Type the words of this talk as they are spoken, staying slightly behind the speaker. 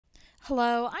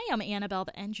Hello, I am Annabelle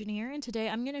the engineer, and today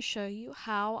I'm going to show you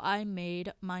how I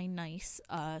made my nice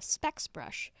specks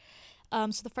brush.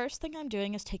 So the first thing I'm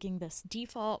doing is taking this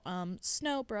default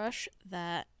snow brush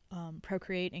that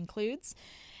Procreate includes,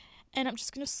 and I'm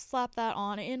just going to slap that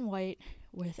on in white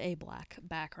with a black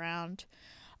background.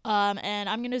 And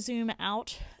I'm going to zoom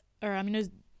out, or I'm going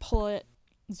to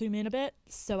zoom in a bit,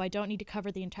 so I don't need to cover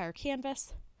the entire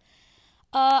canvas.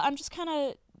 I'm just kind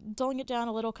of dulling it down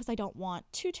a little because I don't want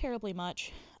too terribly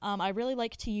much. I really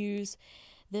like to use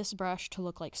this brush to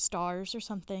look like stars or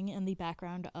something in the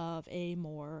background of a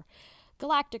more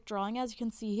galactic drawing. As you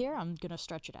can see here, I'm going to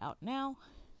stretch it out now.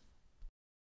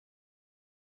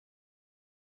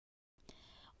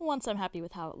 Once I'm happy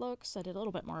with how it looks, I did a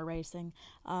little bit more erasing.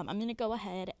 I'm going to go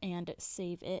ahead and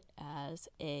save it as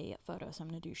a photo. So I'm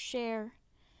going to do share.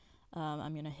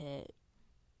 I'm going to hit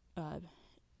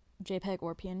JPEG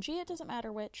or PNG, it doesn't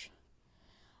matter which.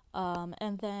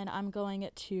 And then I'm going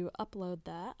to upload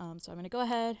that. So I'm going to go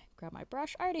ahead, grab my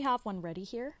brush. I already have one ready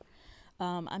here.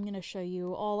 I'm going to show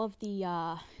you all of the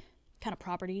kind of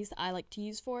properties I like to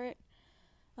use for it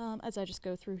as I just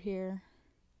go through here.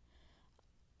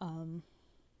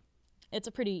 It's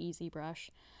a pretty easy brush.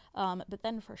 But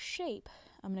then for shape,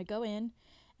 I'm going to go in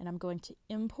and I'm going to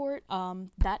import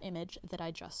that image that I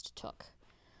just took.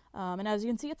 And as you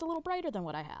can see, it's a little brighter than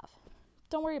what I have.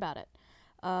 Don't worry about it.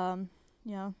 So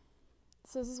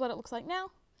this is what it looks like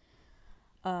now.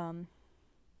 I'm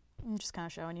just kind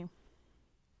of showing you.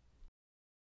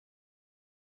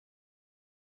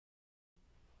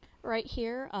 Right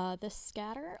here, this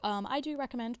scatter, I do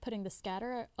recommend putting the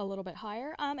scatter a little bit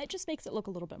higher. It just makes it look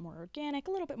a little bit more organic,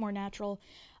 a little bit more natural,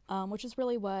 which is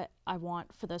really what I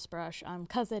want for this brush,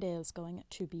 because it is going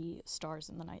to be stars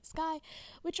in the night sky,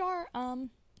 which are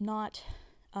not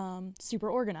super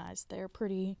organized. They're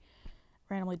pretty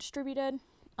randomly distributed.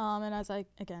 And as I'm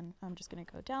just going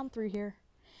to go down through here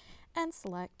and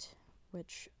select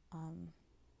which,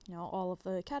 all of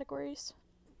the categories.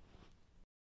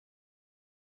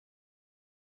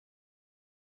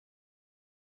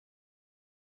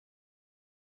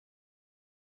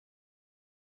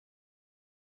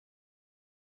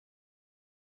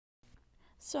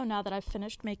 So now that I've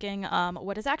finished making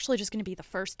what is actually just going to be the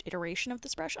first iteration of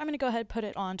this brush, I'm going to go ahead and put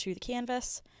it onto the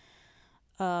canvas.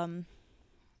 I'm,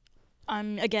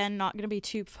 again, not going to be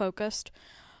too focused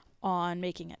on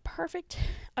making it perfect.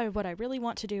 What I really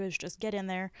want to do is just get in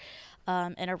there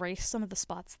and erase some of the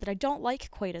spots that I don't like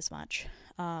quite as much.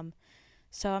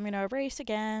 So I'm going to erase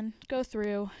again, go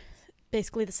through,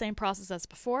 basically the same process as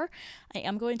before. I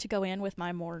am going to go in with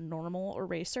my more normal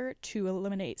eraser to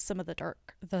eliminate some of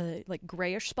the like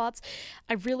grayish spots.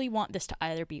 I really want this to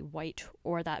either be white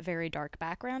or that very dark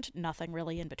background, nothing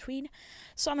really in between.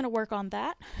 So I'm going to work on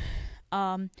that.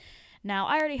 Now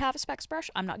I already have a specks brush.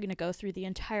 I'm not going to go through the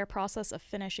entire process of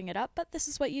finishing it up, but this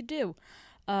is what you do.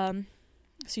 So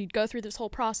you'd go through this whole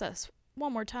process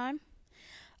one more time,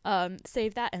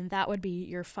 save that, and that would be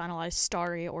your finalized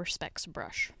starry or specks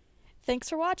brush. Thanks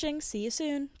for watching. See you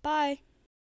soon. Bye.